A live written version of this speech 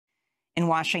In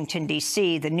Washington,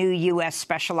 D.C., the new U.S.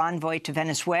 Special Envoy to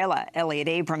Venezuela, Elliott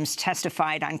Abrams,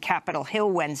 testified on Capitol Hill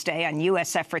Wednesday on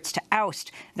U.S. efforts to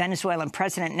oust Venezuelan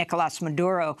President Nicolas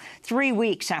Maduro 3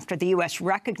 weeks after the U.S.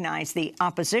 recognized the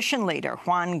opposition leader,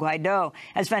 Juan Guaido,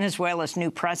 as Venezuela's new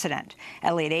president.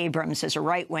 Elliott Abrams is a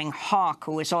right-wing hawk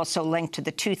who is also linked to the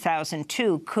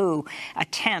 2002 coup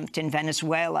attempt in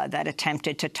Venezuela that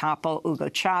attempted to topple Hugo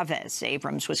Chavez.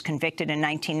 Abrams was convicted in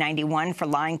 1991 for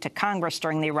lying to Congress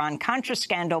during the Iran-Contra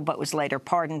scandal, but was later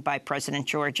pardoned by President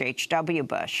George H.W.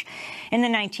 Bush. In the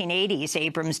 1980s,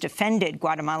 Abrams defended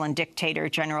Guatemalan dictator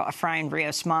General Efrain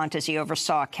Rios Montt as he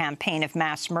oversaw a campaign of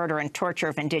mass murder and torture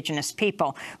of indigenous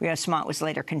people. Rios Montt was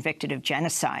later convicted of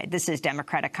genocide. This is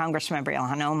Democratic Congressmember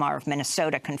Ilhan Omar of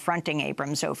Minnesota confronting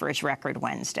Abrams over his record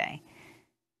Wednesday.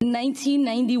 In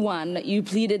 1991, you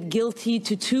pleaded guilty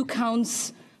to 2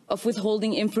 counts of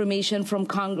withholding information from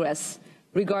Congress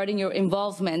regarding your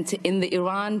involvement in the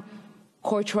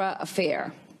Iran-Contra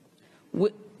affair,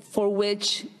 for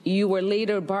which you were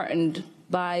later pardoned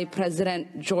by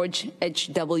President George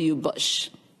H.W. Bush.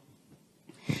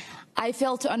 I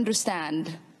fail to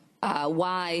understand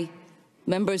why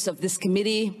members of this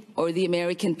committee or the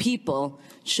American people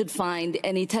should find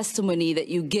any testimony that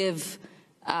you give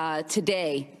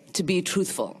today to be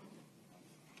truthful.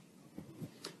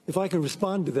 If I can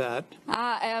respond to that.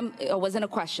 It wasn't a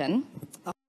question.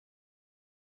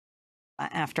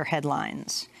 After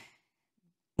headlines.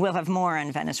 We'll have more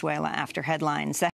on Venezuela after headlines.